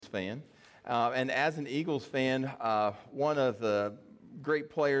fan. And as an Eagles fan, one of the great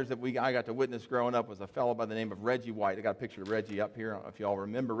players that I got to witness growing up was a fellow by the name of Reggie White. I got a picture of Reggie up here. I don't know if you all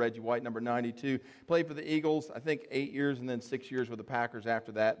remember Reggie White, number 92. Played for the Eagles, I think 8 years, and then 6 years with the Packers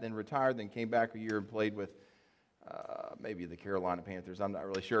after that. Then retired, then came back a year and played with maybe the Carolina Panthers. I'm not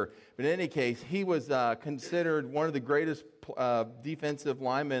really sure. But in any case, he was considered one of the greatest defensive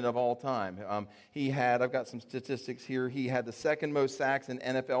linemen of all time. I've got some statistics here. He had the second most sacks in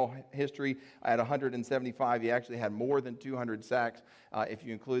NFL history at 175. He actually had more than 200 sacks if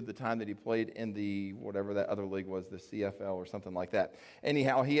you include the time that he played in the, whatever that other league was, the CFL or something like that.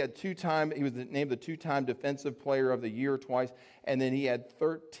 Anyhow, he was named the two-time Defensive Player of the Year twice, and then he had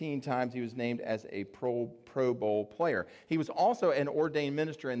 13 times he was named as a Pro Bowl player. He was also an ordained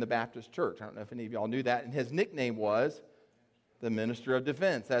minister in the Baptist Church. I don't know if any of y'all knew that, and his nickname was the Minister of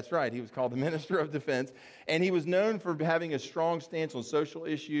Defense. That's right. He was called the Minister of Defense. And he was known for having a strong stance on social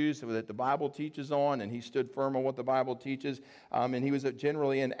issues that the Bible teaches on, and he stood firm on what the Bible teaches. And he was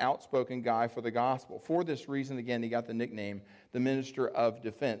generally an outspoken guy for the gospel. For this reason, again, he got the nickname the Minister of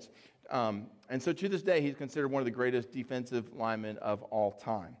Defense. And so to this day, he's considered one of the greatest defensive linemen of all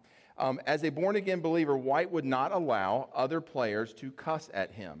time. As a born-again believer, White would not allow other players to cuss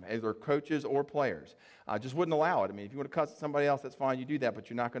at him, either coaches or players. Just wouldn't allow it. I mean, if you want to cuss at somebody else, that's fine, you do that, but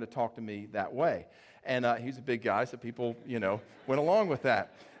you're not going to talk to me that way. And he's a big guy, so people, went along with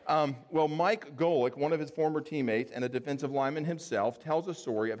that. Well, Mike Golic, one of his former teammates and a defensive lineman himself, tells a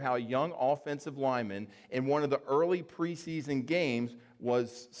story of how a young offensive lineman in one of the early preseason games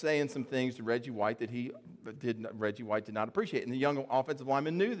was saying some things to Reggie White that Reggie White did not appreciate. And the young offensive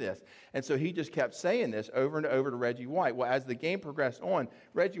lineman knew this. And so he just kept saying this over and over to Reggie White. Well, as the game progressed on,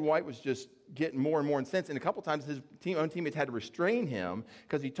 Reggie White was just getting more and more incensed. And a couple times his own teammates had to restrain him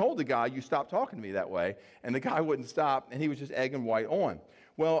because he told the guy, "You stop talking to me that way." And the guy wouldn't stop, and he was just egging White on.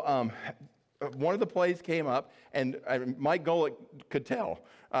 Well, one of the plays came up, and Mike Golic could tell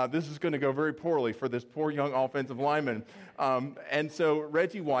this is going to go very poorly for this poor young offensive lineman. And so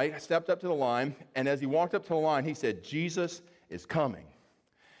Reggie White stepped up to the line, and as he walked up to the line, he said, "Jesus is coming."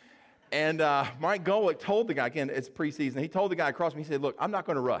 And Mike Golic told the guy, again, it's preseason, he told the guy across me, he said, "Look, I'm not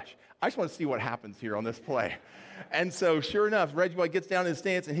going to rush. I just want to see what happens here on this play." And so sure enough, Reggie White gets down in his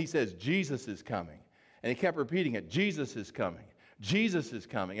stance, and he says, "Jesus is coming." And he kept repeating it, "Jesus is coming. Jesus is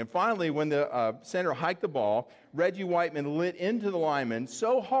coming." And finally, when the center hiked the ball, Reggie Whiteman lit into the lineman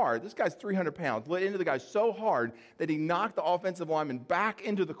so hard, this guy's 300 pounds, lit into the guy so hard that he knocked the offensive lineman back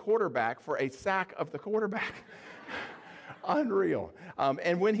into the quarterback for a sack of the quarterback. Unreal.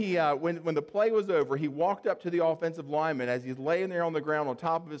 And when the play was over, he walked up to the offensive lineman as he's laying there on the ground on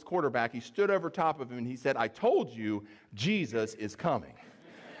top of his quarterback. He stood over top of him and he said, "I told you, Jesus is coming."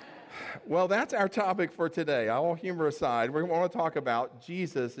 Well, that's our topic for today. All humor aside, we want to talk about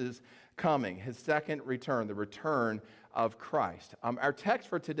Jesus is coming, his second return, the return of Christ. Our text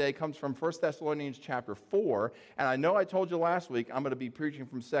for today comes from 1 Thessalonians chapter 4, and I know I told you last week I'm going to be preaching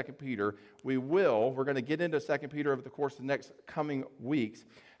from 2 Peter. We're going to get into 2 Peter over the course of the next coming weeks.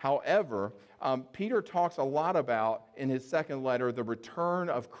 However, Peter talks a lot about, in his second letter, the return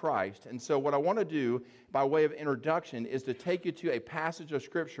of Christ. And so what I want to do, by way of introduction, is to take you to a passage of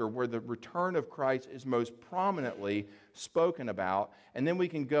Scripture where the return of Christ is most prominently spoken about. And then we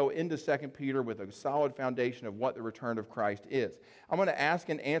can go into 2 Peter with a solid foundation of what the return of Christ is. I'm going to ask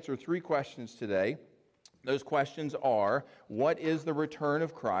and answer 3 questions today. Those questions are, what is the return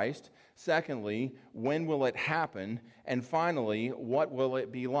of Christ? Secondly, when will it happen? And finally, what will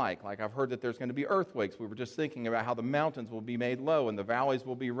it be like? Like I've heard that there's going to be earthquakes. We were just thinking about how the mountains will be made low and the valleys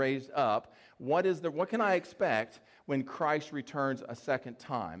will be raised up. What can I expect when Christ returns a second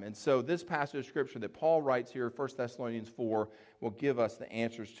time? And so this passage of Scripture that Paul writes here, 1 Thessalonians 4, will give us the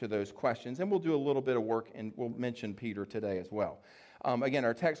answers to those questions. And we'll do a little bit of work, and we'll mention Peter today as well. Again,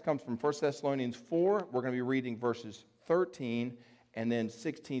 our text comes from 1 Thessalonians 4. We're going to be reading verses 13 and then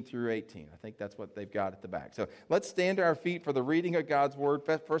 16 through 18. I think that's what they've got at the back. So let's stand to our feet for the reading of God's Word.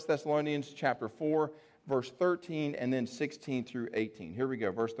 1 Thessalonians chapter 4, verse 13, and then 16 through 18. Here we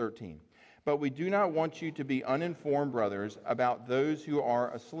go, verse 13. "But we do not want you to be uninformed, brothers, about those who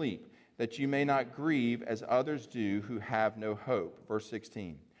are asleep, that you may not grieve as others do who have no hope." Verse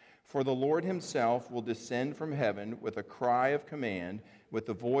 16. "For the Lord himself will descend from heaven with a cry of command, with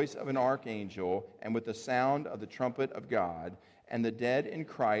the voice of an archangel, and with the sound of the trumpet of God, and the dead in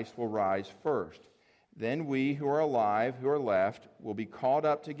Christ will rise first. Then we who are alive, who are left, will be caught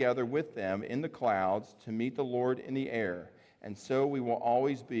up together with them in the clouds to meet the Lord in the air, and so we will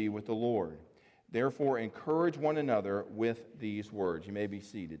always be with the Lord. Therefore, encourage one another with these words." You may be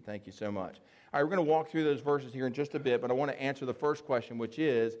seated. Thank you so much. All right, we're going to walk through those verses here in just a bit, but I want to answer the first question, which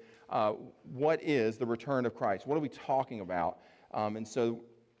is, what is the return of Christ? What are we talking about?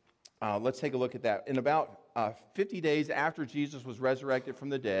 Let's take a look at that. In about 50 days after Jesus was resurrected from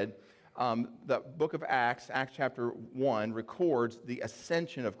the dead, the book of Acts, Acts chapter 1, records the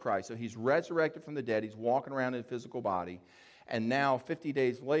ascension of Christ. So he's resurrected from the dead. He's walking around in a physical body. And now, 50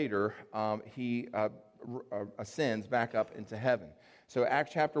 days later, he ascends back up into heaven. So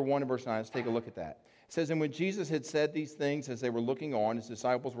Acts chapter 1 and verse 9, let's take a look at that. It says, "And when Jesus had said these things as they were looking on, his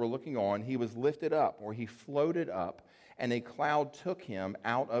disciples were looking on, he was lifted up," or he floated up, "and a cloud took him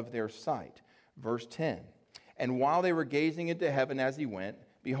out of their sight." Verse 10, "And while they were gazing into heaven as he went,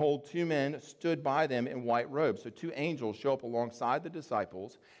 behold, two men stood by them in white robes." So two angels show up alongside the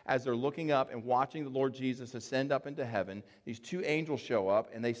disciples as they're looking up and watching the Lord Jesus ascend up into heaven. These two angels show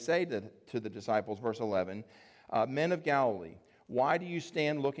up, and they say to the disciples, verse 11, "Men of Galilee, why do you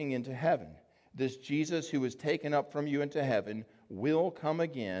stand looking into heaven? This Jesus who was taken up from you into heaven will come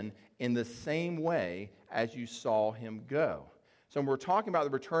again in the same way as you saw him go." So when we're talking about the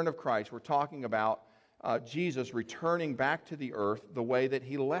return of Christ, we're talking about Jesus returning back to the earth the way that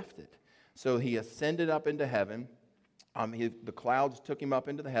he left it. So he ascended up into heaven. The clouds took him up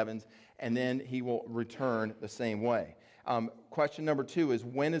into the heavens, and then he will return the same way. Question number 2 is,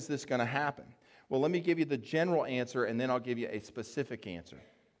 when is this going to happen? Well, let me give you the general answer, and then I'll give you a specific answer.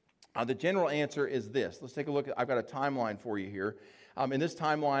 The general answer is this. Let's take a look. I've got a timeline for you here. In this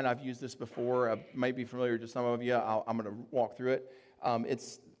timeline, I've used this before. It might be familiar to some of you. I'm going to walk through it.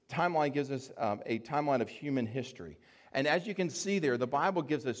 Timeline gives us a timeline of human history. And as you can see there, the Bible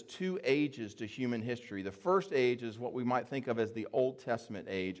gives us 2 ages to human history. The first age is what we might think of as the Old Testament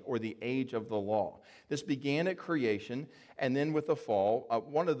age, or the age of the law. This began at creation, and then with the fall.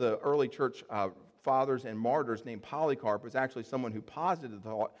 One of the early church fathers and martyrs named Polycarp was actually someone who posited the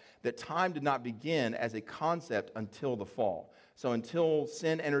thought that time did not begin as a concept until the fall. So until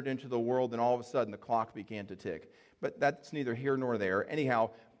sin entered into the world, then all of a sudden the clock began to tick. But that's neither here nor there.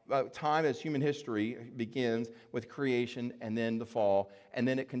 Anyhow, time as human history begins with creation and then the fall, and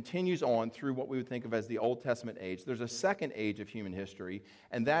then it continues on through what we would think of as the Old Testament age. There's a second age of human history,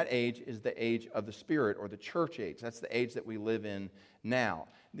 and that age is the age of the Spirit, or the church age. That's the age that we live in now.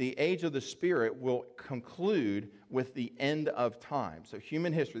 The age of the Spirit will conclude with the end of time. So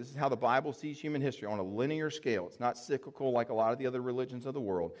human history, this is how the Bible sees human history on a linear scale. It's not cyclical like a lot of the other religions of the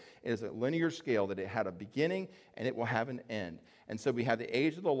world. It is a linear scale that it had a beginning and it will have an end. And so we have the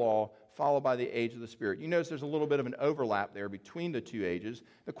age of the law followed by the age of the Spirit. You notice there's a little bit of an overlap there between the 2 ages.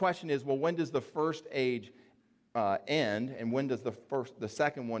 The question is, well, when does the first age end, and when does the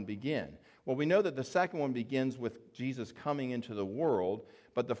second one begin? Well, we know that the second one begins with Jesus coming into the world,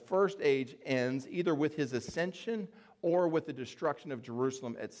 but the first age ends either with his ascension or with the destruction of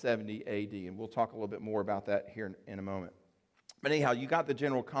Jerusalem at 70 AD. And we'll talk a little bit more about that here in a moment. But anyhow, you got the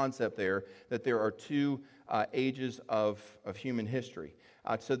general concept there, that there are 2 ages of human history.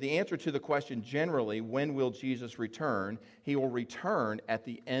 So the answer to the question generally, when will Jesus return? He will return at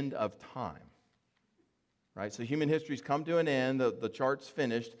the end of time. Right? So human history's come to an end, the chart's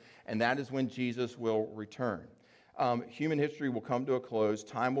finished, and that is when Jesus will return. Human history will come to a close.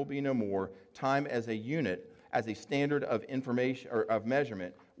 Time will be no more. Time as a unit, as a standard of information or of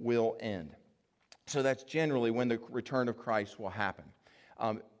measurement, will end. So that's generally when the return of Christ will happen,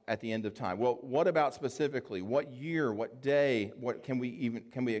 at the end of time. Well, what about specifically? What year, what day, what can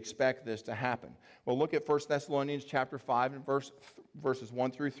we expect this to happen? Well, look at 1 Thessalonians chapter 5 and verses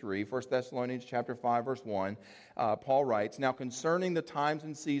 1 through 3. 1 Thessalonians chapter 5, verse 1, Paul writes, "Now concerning the times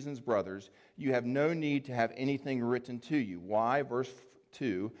and seasons, brothers, you have no need to have anything written to you." Why? Verse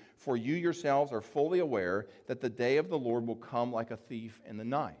 2, "For you yourselves are fully aware that the day of the Lord will come like a thief in the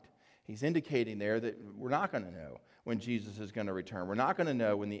night." He's indicating there that we're not going to know when Jesus is going to return. We're not going to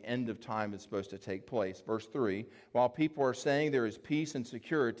know when the end of time is supposed to take place. Verse 3, "While people are saying there is peace and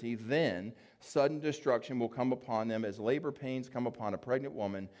security, then sudden destruction will come upon them as labor pains come upon a pregnant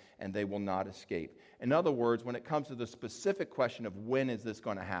woman, and they will not escape." In other words, when it comes to the specific question of when is this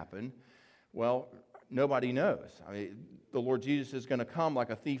going to happen, well, nobody knows. I mean, the Lord Jesus is going to come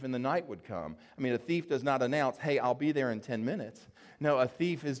like a thief in the night would come. I mean, a thief does not announce, "Hey, I'll be there in 10 minutes. No, a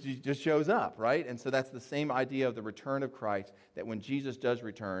thief just shows up, right? And so that's the same idea of the return of Christ, that when Jesus does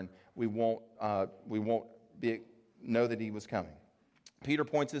return, we won't know that he was coming. Peter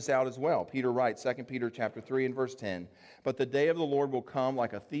points this out as well. Peter writes, 2 Peter chapter 3 and verse 10, "But the day of the Lord will come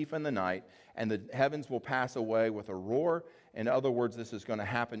like a thief in the night, and the heavens will pass away with a roar." In other words, this is going to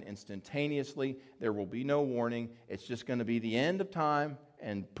happen instantaneously. There will be no warning. It's just going to be the end of time,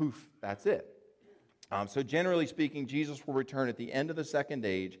 and poof, that's it. So generally speaking, Jesus will return at the end of the second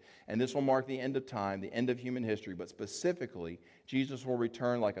age, and this will mark the end of time, the end of human history. But specifically, Jesus will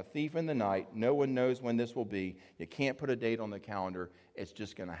return like a thief in the night. No one knows when this will be. You can't put a date on the calendar. It's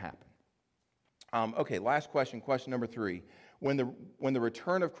just going to happen. Okay, last question, question number 3. When the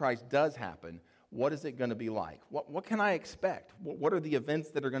return of Christ does happen, what is it going to be like? What can I expect? What are the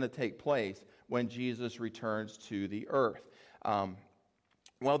events that are going to take place when Jesus returns to the earth?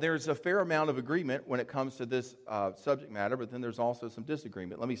 Well, there's a fair amount of agreement when it comes to this subject matter, but then there's also some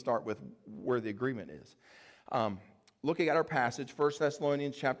disagreement. Let me start with where the agreement is. Looking at our passage, 1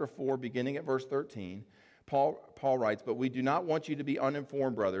 Thessalonians chapter 4, beginning at verse 13, Paul writes, "But we do not want you to be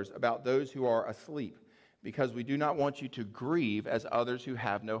uninformed, brothers, about those who are asleep, because we do not want you to grieve as others who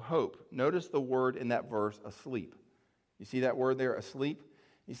have no hope." Notice the word in that verse, asleep. You see that word there, asleep?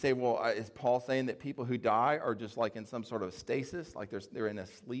 You say, well, is Paul saying that people who die are just like in some sort of stasis, like they're in a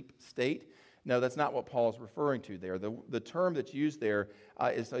sleep state? No, that's not what Paul is referring to there. The term that's used there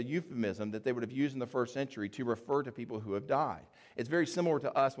is a euphemism that they would have used in the first century to refer to people who have died. It's very similar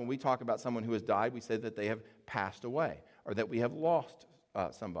to us when we talk about someone who has died. We say that they have passed away or that we have lost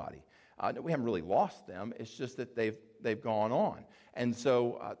somebody. We haven't really lost them. It's just that they've gone on. And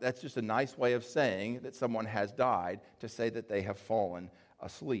so that's just a nice way of saying that someone has died, to say that they have fallen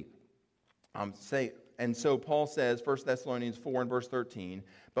asleep. And so Paul says, 1 Thessalonians 4 and verse 13,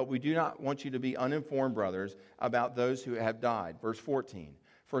 "But we do not want you to be uninformed, brothers, about those who have died." Verse 14,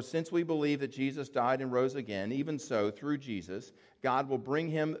 "For since we believe that Jesus died and rose again, even so, through Jesus, God will bring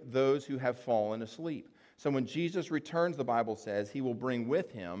him those who have fallen asleep. So when Jesus returns," the Bible says, "he will bring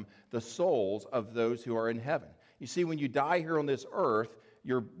with him the souls of those who are in heaven." You see, when you die here on this earth,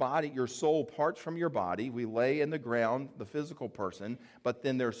 your soul parts from your body. We lay in the ground, the physical person, but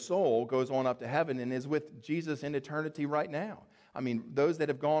then their soul goes on up to heaven and is with Jesus in eternity right now. I mean, those that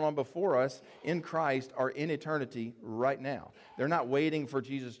have gone on before us in Christ are in eternity right now. They're not waiting for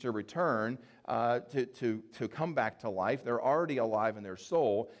Jesus to return to come back to life. They're already alive in their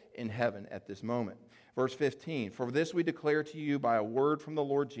soul in heaven at this moment. Verse 15, "For this we declare to you by a word from the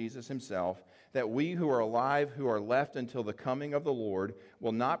Lord Jesus himself, that we who are alive, who are left until the coming of the Lord,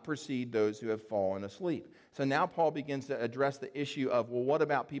 will not precede those who have fallen asleep." So now Paul begins to address the issue of, well, what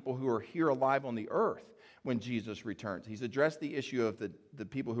about people who are here alive on the earth when Jesus returns? He's addressed the issue of the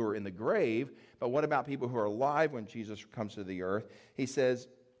people who are in the grave, but what about people who are alive when Jesus comes to the earth? He says,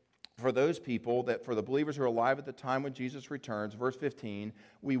 for those people, that for the believers who are alive at the time when Jesus returns, verse 15,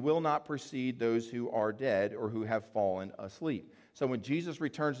 "we will not precede those who are dead or who have fallen asleep." So when Jesus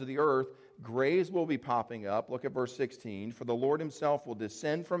returns to the earth, graves will be popping up. Look at verse 16. "For the Lord himself will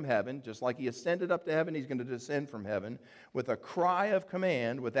descend from heaven," just like he ascended up to heaven, he's going to descend from heaven, "with a cry of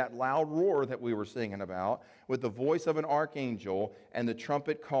command," with that loud roar that we were singing about, "with the voice of an archangel and the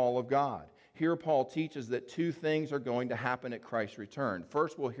trumpet call of God." Here Paul teaches that two things are going to happen at Christ's return.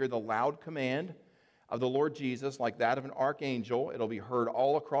 First, we'll hear the loud command of the Lord Jesus, like that of an archangel. It'll be heard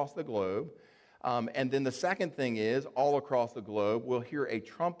all across the globe. And then the second thing is, all across the globe, we'll hear a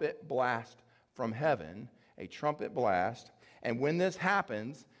trumpet blast from heaven, a trumpet blast. And when this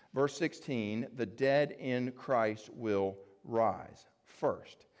happens, verse 16, the dead in Christ will rise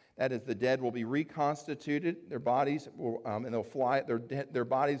first. That is, the dead will be reconstituted. Their bodies will, and they'll fly. Their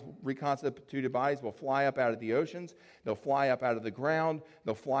bodies, reconstituted bodies, will fly up out of the oceans. They'll fly up out of the ground.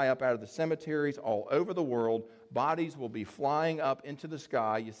 They'll fly up out of the cemeteries all over the world. Bodies will be flying up into the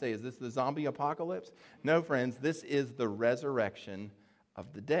sky. You say, is this the zombie apocalypse? No, friends, this is the resurrection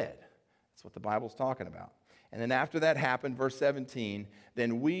of the dead. That's what the Bible's talking about. And then after that happened, verse 17,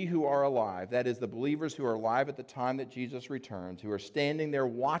 "Then we who are alive," that is the believers who are alive at the time that Jesus returns, who are standing there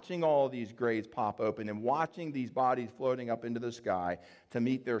watching all of these graves pop open and watching these bodies floating up into the sky to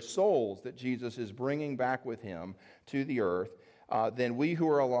meet their souls that Jesus is bringing back with him to the earth, "then we who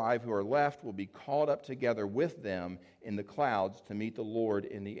are alive, who are left, will be caught up together with them in the clouds to meet the Lord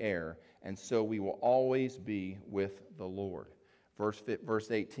in the air. And so we will always be with the Lord." Verse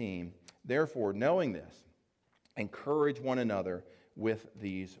 18, "Therefore, knowing this, encourage one another with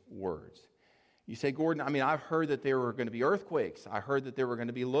these words." You say, Gordon, I've heard that there were going to be earthquakes. I heard that there were going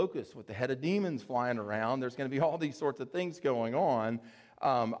to be locusts with the head of demons flying around. There's going to be all these sorts of things going on.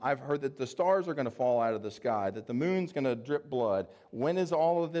 I've heard that the stars are going to fall out of the sky, that the moon's going to drip blood. When is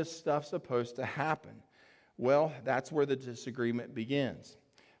all of this stuff supposed to happen? Well, that's where the disagreement begins.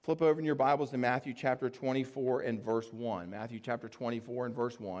 Flip over in your Bibles to Matthew chapter 24 and verse 1. Matthew chapter 24 and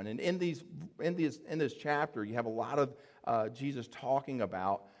verse 1. And in this chapter, you have a lot of Jesus talking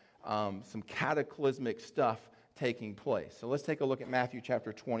about some cataclysmic stuff taking place. So let's take a look at Matthew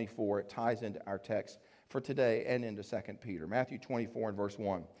chapter 24. It ties into our text for today and into 2 Peter. Matthew 24 and verse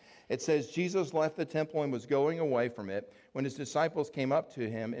 1. It says, Jesus left the temple and was going away from it when his disciples came up to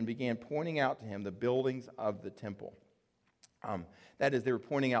him and began pointing out to him the buildings of the temple. That is, they were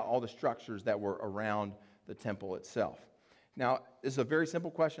pointing out all the structures that were around the temple itself. Now, this is a very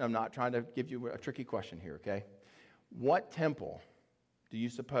simple question. I'm not trying to give you a tricky question here, okay? What temple do you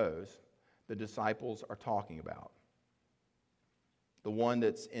suppose the disciples are talking about? The one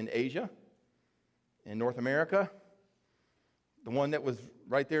that's in Asia? In North America? The one that was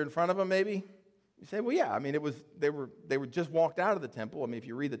right there in front of them, maybe? You say, well, yeah. I mean, they were just walked out of the temple. I mean, if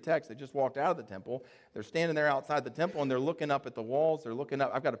you read the text, they just walked out of the temple. They're standing there outside the temple, and they're looking up at the walls. They're looking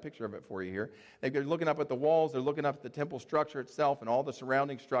up. I've got a picture of it for you here. They're looking up at the walls. They're looking up at the temple structure itself and all the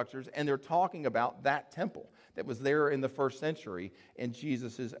surrounding structures, and they're talking about that temple that was there in the first century in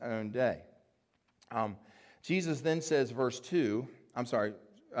Jesus' own day. Jesus then says,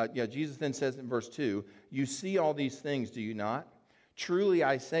 Jesus then says in verse 2, you see all these things, do you not? Truly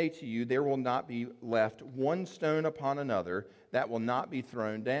I say to you, there will not be left one stone upon another that will not be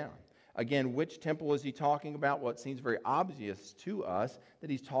thrown down. Again, which temple is he talking about? Well, it seems very obvious to us that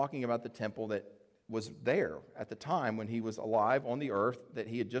he's talking about the temple that was there at the time when he was alive on the earth that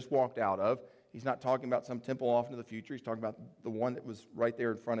he had just walked out of. He's not talking about some temple off into the future. He's talking about the one that was right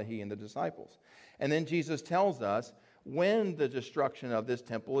there in front of he and the disciples. And then Jesus tells us when the destruction of this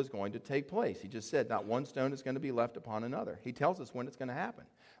temple is going to take place. He just said not one stone is going to be left upon another. He tells us when it's going to happen.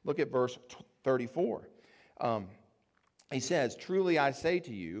 Look at verse 34. He says, truly I say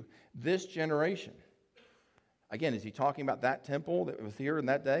to you, this generation. Again, is he talking about that temple that was here in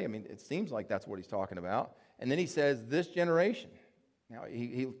that day? I mean, it seems like that's what he's talking about. And then he says, this generation. Now,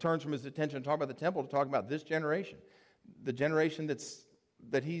 he turns from his attention to talk about the temple to talk about this generation. The generation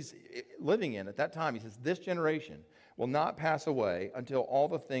that he's living in at that time. He says, this generation will not pass away until all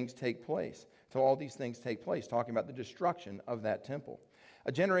the things take place, until all these things take place, talking about the destruction of that temple.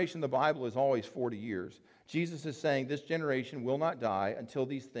 A generation in the Bible is always 40 years. Jesus is saying this generation will not die until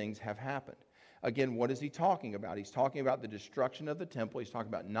these things have happened. Again, what is he talking about? He's talking about the destruction of the temple. He's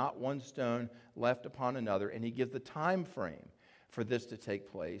talking about not one stone left upon another, and he gives the time frame for this to take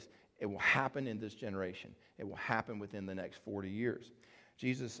place. It will happen in this generation. It will happen within the next 40 years.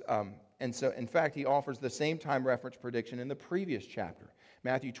 Jesus, and so, in fact, he offers the same time reference prediction in the previous chapter,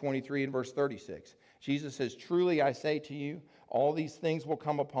 Matthew 23 and verse 36. Jesus says, truly I say to you, all these things will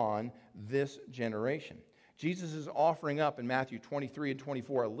come upon this generation. Jesus is offering up in Matthew 23 and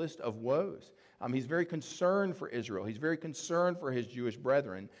 24 a list of woes. He's very concerned for Israel. He's very concerned for his Jewish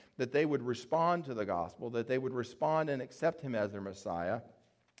brethren that they would respond to the gospel, that they would respond and accept him as their Messiah.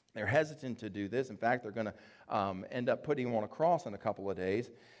 They're hesitant to do this. In fact, they're going to end up putting him on a cross in a couple of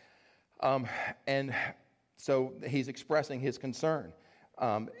days. And so he's expressing his concern.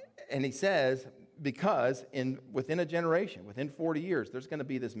 And he says, because within a generation, within 40 years, there's going to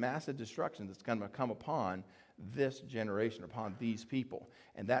be this massive destruction that's going to come upon this generation, upon these people.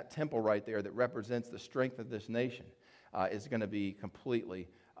 And that temple right there that represents the strength of this nation is going to be completely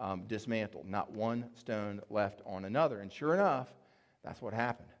dismantled. Not one stone left on another. And sure enough, that's what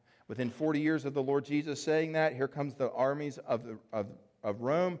happened. Within 40 years of the Lord Jesus saying that, here comes the armies of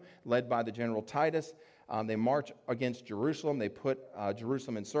Rome, led by the general Titus. They march against Jerusalem. They put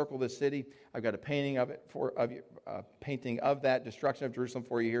Jerusalem encircle the city. I've got a painting of it painting of that destruction of Jerusalem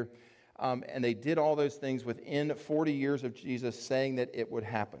for you here. And they did all those things within 40 years of Jesus saying that it would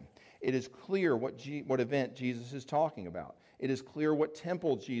happen. It is clear what event Jesus is talking about. It is clear what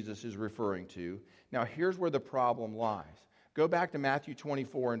temple Jesus is referring to. Now, here's where the problem lies. Go back to Matthew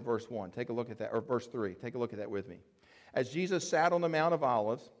 24 and verse 1. Take a look at that, or verse 3. Take a look at that with me. As Jesus sat on the Mount of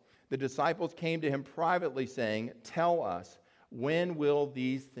Olives, the disciples came to him privately saying, tell us, when will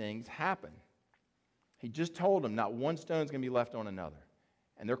these things happen? He just told them not one stone is going to be left on another.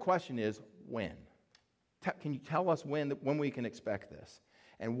 And their question is, when? Can you tell us when we can expect this?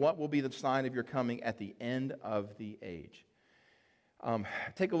 And what will be the sign of your coming at the end of the age?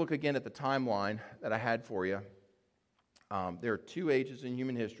 Take a look again at the timeline that I had for you. There are two ages in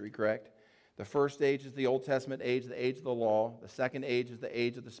human history, correct? The first age is the Old Testament age, the age of the law. The second age is the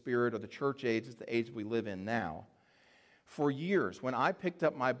age of the Spirit, or the church age is the age we live in now. For years, when I picked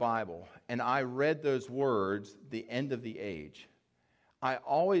up my Bible and I read those words, the end of the age, I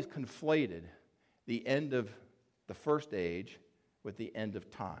always conflated the end of the first age with the end of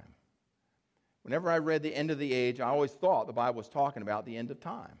time. Whenever I read the end of the age, I always thought the Bible was talking about the end of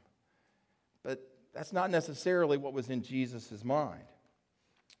time. But that's not necessarily what was in Jesus' mind.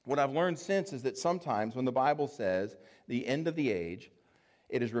 What I've learned since is that sometimes when the Bible says the end of the age,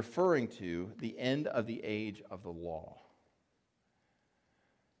 it is referring to the end of the age of the law.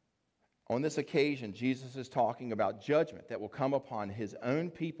 On this occasion, Jesus is talking about judgment that will come upon his own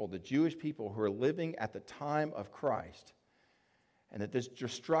people, the Jewish people who are living at the time of Christ. And that this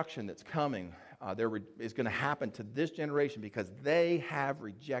destruction that's coming is going to happen to this generation because they have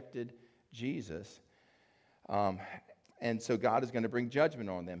rejected Jesus. And so God is going to bring judgment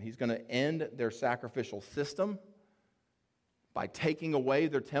on them. He's going to end their sacrificial system by taking away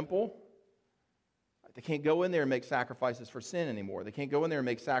their temple. They can't go in there and make sacrifices for sin anymore. They can't go in there and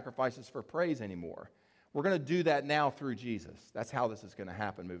make sacrifices for praise anymore. We're going to do that now through Jesus. That's how this is going to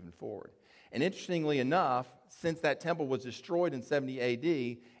happen moving forward. And interestingly enough, since that temple was destroyed in 70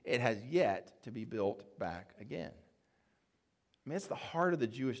 AD, it has yet to be built back again. I mean, it's the heart of the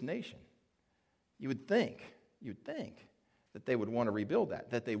Jewish nation. You'd think that they would want to rebuild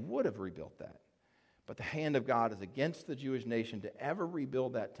that they would have rebuilt that. But the hand of God is against the Jewish nation to ever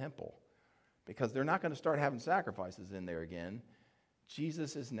rebuild that temple because they're not going to start having sacrifices in there again.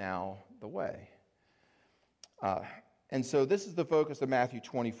 Jesus is now the way. And so this is the focus of Matthew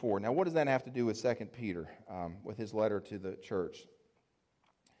 24. Now, what does that have to do with 2 Peter, with his letter to the church?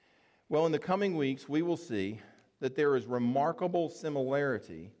 Well, in the coming weeks, we will see that there is remarkable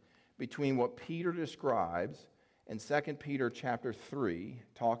similarity between what Peter describes in 2 Peter chapter 3,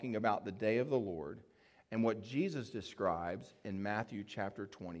 talking about the day of the Lord, and what Jesus describes in Matthew chapter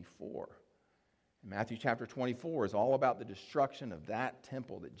 24. Matthew chapter 24 is all about the destruction of that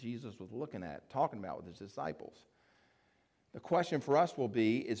temple that Jesus was talking about with his disciples. The question for us will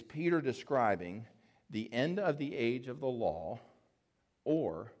be, is Peter describing the end of the age of the law,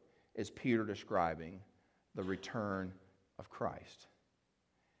 or is Peter describing the return of Christ?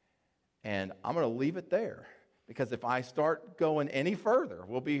 And I'm going to leave it there, because if I start going any further,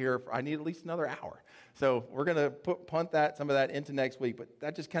 we'll be here, I need at least another hour. So we're going to punt some of that into next week, but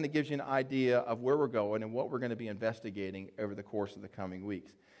that just kind of gives you an idea of where we're going and what we're going to be investigating over the course of the coming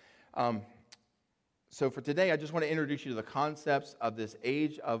weeks. So for today, I just want to introduce you to the concepts of this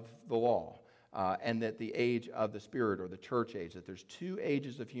age of the law and that the age of the Spirit, or the church age, that there's two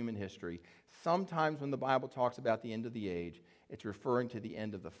ages of human history. Sometimes when the Bible talks about the end of the age, it's referring to the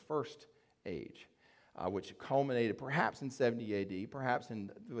end of the first age, which culminated perhaps in 70 AD, perhaps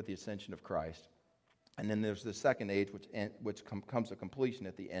with the ascension of Christ. And then there's the second age, which comes to completion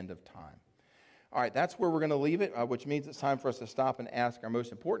at the end of time. All right, that's where we're going to leave it, which means it's time for us to stop and ask our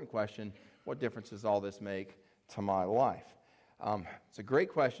most important question: what difference does all this make to my life? It's a great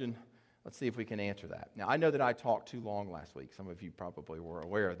question. Let's see if we can answer that. Now, I know that I talked too long last week. Some of you probably were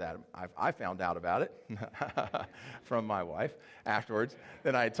aware of that. I found out about it from my wife afterwards,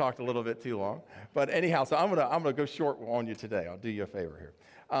 that I had talked a little bit too long. But anyhow, so I'm gonna go short on you today. I'll do you a favor here.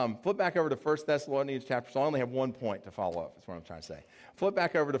 Flip back over to 1 Thessalonians chapter. So I only have 1 point to follow up. That's what I'm trying to say. Flip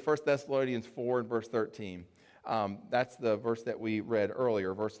back over to 1 Thessalonians 4 and verse 13. That's the verse that we read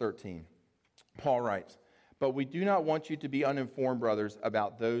earlier, verse 13. Paul writes, "But we do not want you to be uninformed, brothers,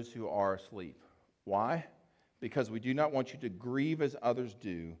 about those who are asleep." Why? Because we do not want you to grieve as others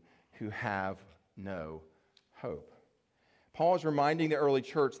do who have no hope. Paul is reminding the early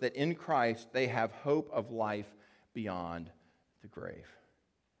church that in Christ they have hope of life beyond the grave.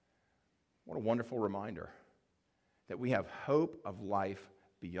 What a wonderful reminder that we have hope of life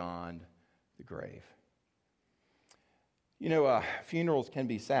beyond the grave. You know, funerals can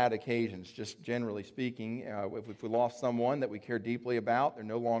be sad occasions, just generally speaking. If we lost someone that we care deeply about, they're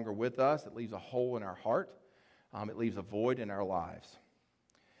no longer with us, it leaves a hole in our heart. It leaves a void in our lives.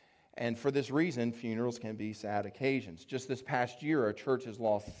 And for this reason, funerals can be sad occasions. Just this past year, our church has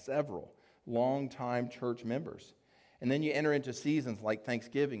lost several longtime church members. And then you enter into seasons like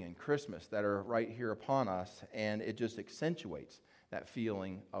Thanksgiving and Christmas that are right here upon us, and it just accentuates that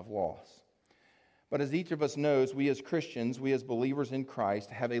feeling of loss. But as each of us knows, we as Christians, we as believers in Christ,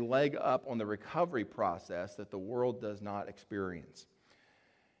 have a leg up on the recovery process that the world does not experience.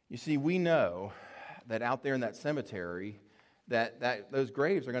 You see, we know that out there in that cemetery, that those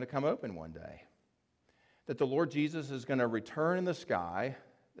graves are going to come open one day. That the Lord Jesus is going to return in the sky,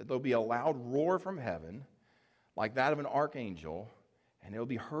 that there'll be a loud roar from heaven, like that of an archangel, and it'll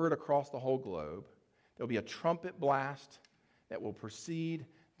be heard across the whole globe. There'll be a trumpet blast that will precede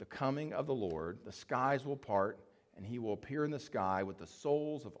the coming of the Lord. The skies will part, and he will appear in the sky with the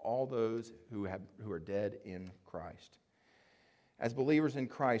souls of all those who are dead in Christ. As believers in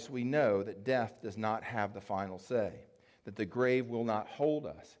Christ, we know that death does not have the final say, that the grave will not hold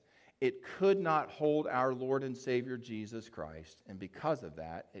us. It could not hold our Lord and Savior Jesus Christ, and because of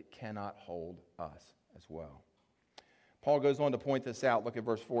that, it cannot hold us as well. Paul goes on to point this out. Look at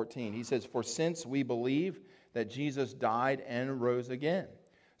verse 14. He says, "For since we believe that Jesus died and rose again,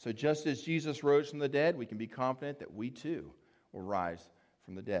 So just as Jesus rose from the dead, we can be confident that we too will rise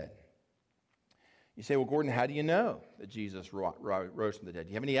from the dead. You say, well, Gordon, how do you know that Jesus rose from the dead? Do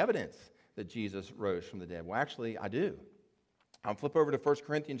you have any evidence that Jesus rose from the dead? Well, actually, I do. I'll flip over to 1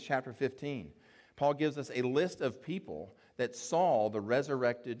 Corinthians chapter 15. Paul gives us a list of people that saw the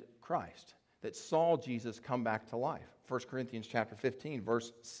resurrected Christ, that saw Jesus come back to life. 1 Corinthians chapter 15,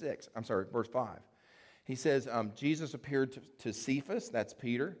 verse 5. He says, Jesus appeared to Cephas, that's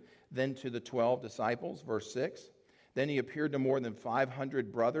Peter, then to the 12 disciples, verse 6. Then he appeared to more than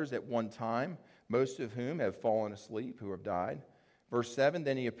 500 brothers at one time, most of whom have fallen asleep, who have died. Verse 7,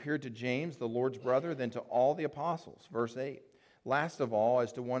 then he appeared to James, the Lord's brother, then to all the apostles. Verse 8, last of all,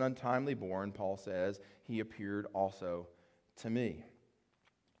 as to one untimely born, Paul says, he appeared also to me.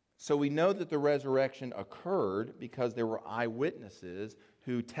 So we know that the resurrection occurred because there were eyewitnesses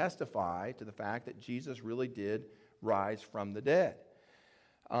who testify to the fact that Jesus really did rise from the dead.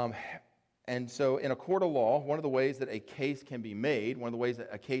 And so in a court of law, one of the ways that a case can be made, one of the ways that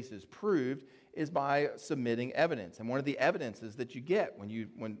a case is proved, is by submitting evidence. And one of the evidences that you get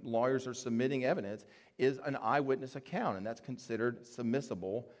when lawyers are submitting evidence is an eyewitness account, and that's considered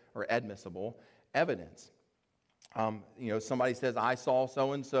submissible or admissible evidence. Somebody says, I saw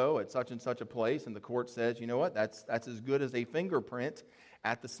so-and-so at such and such a place, and the court says, you know what, that's as good as a fingerprint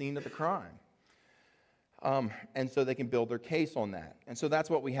at the scene of the crime. And so they can build their case on that. And so that's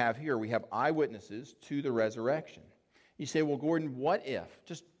what we have here. We have eyewitnesses to the resurrection. You say, well, Gordon, what if,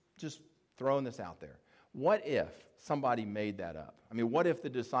 just throwing this out there, what if somebody made that up? I mean, what if the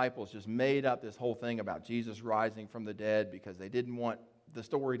disciples just made up this whole thing about Jesus rising from the dead because they didn't want the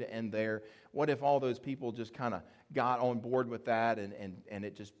story to end there? What if all those people just kind of got on board with that and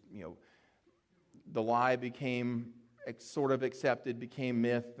it just, the lie became sort of accepted, became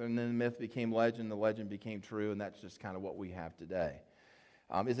myth, and then the myth became legend, the legend became true, and that's just kind of what we have today.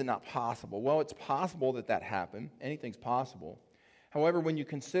 Is it not possible? Well, it's possible that happened. Anything's possible. However, when you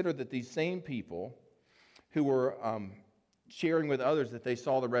consider that these same people who were sharing with others that they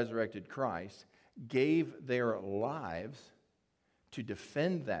saw the resurrected Christ gave their lives to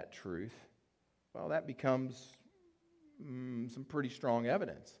defend that truth, well, that becomes some pretty strong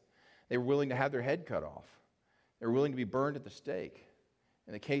evidence. They were willing to have their head cut off. They were willing to be burned at the stake.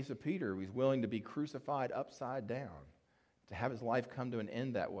 In the case of Peter, he was willing to be crucified upside down, to have his life come to an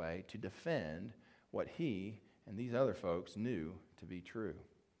end that way, to defend what he and these other folks knew to be true.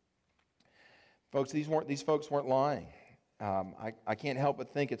 Folks, these folks weren't lying. I can't help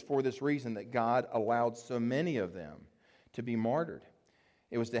but think it's for this reason that God allowed so many of them to be martyred.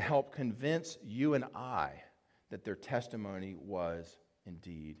 It was to help convince you and I that their testimony was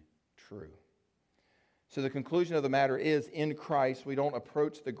indeed true. So the conclusion of the matter is, in Christ, we don't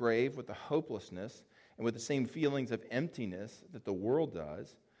approach the grave with the hopelessness and with the same feelings of emptiness that the world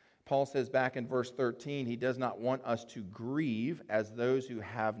does. Paul says back in verse 13, he does not want us to grieve as those who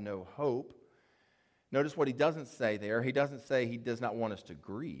have no hope. Notice what he doesn't say there. He doesn't say he does not want us to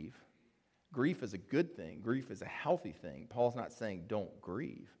grieve. Grief is a good thing. Grief is a healthy thing. Paul's not saying don't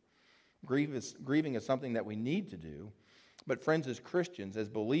grieve. Grieving is something that we need to do. But friends, as Christians, as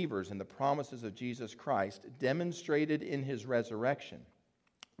believers in the promises of Jesus Christ demonstrated in his resurrection,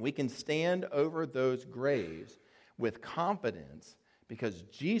 we can stand over those graves with confidence because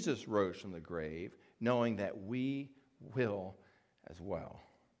Jesus rose from the grave, knowing that we will as well.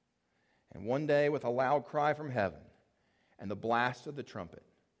 And one day, with a loud cry from heaven and the blast of the trumpet,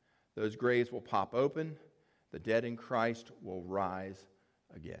 those graves will pop open, the dead in Christ will rise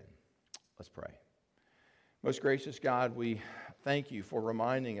again. Let's pray. Most gracious God, we thank you for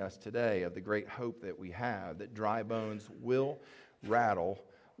reminding us today of the great hope that we have, that dry bones will rattle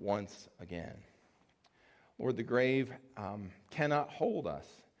once again. Lord, the grave cannot hold us.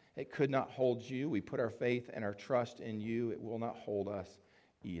 It could not hold you. We put our faith and our trust in you. It will not hold us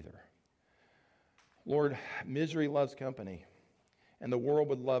either. Lord, misery loves company, and the world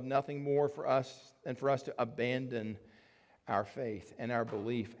would love nothing more for us than for us to abandon our faith and our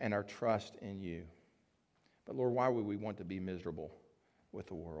belief and our trust in you. But Lord, why would we want to be miserable with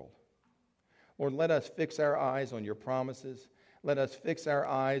the world? Lord, let us fix our eyes on your promises. Let us fix our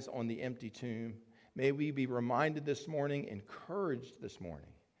eyes on the empty tomb. May we be reminded this morning, encouraged this morning,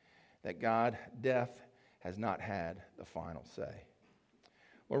 that God, death has not had the final say.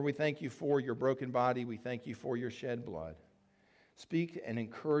 Lord, we thank you for your broken body. We thank you for your shed blood. Speak and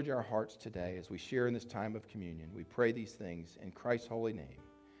encourage our hearts today as we share in this time of communion. We pray these things in Christ's holy name.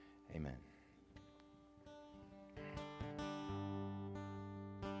 Amen.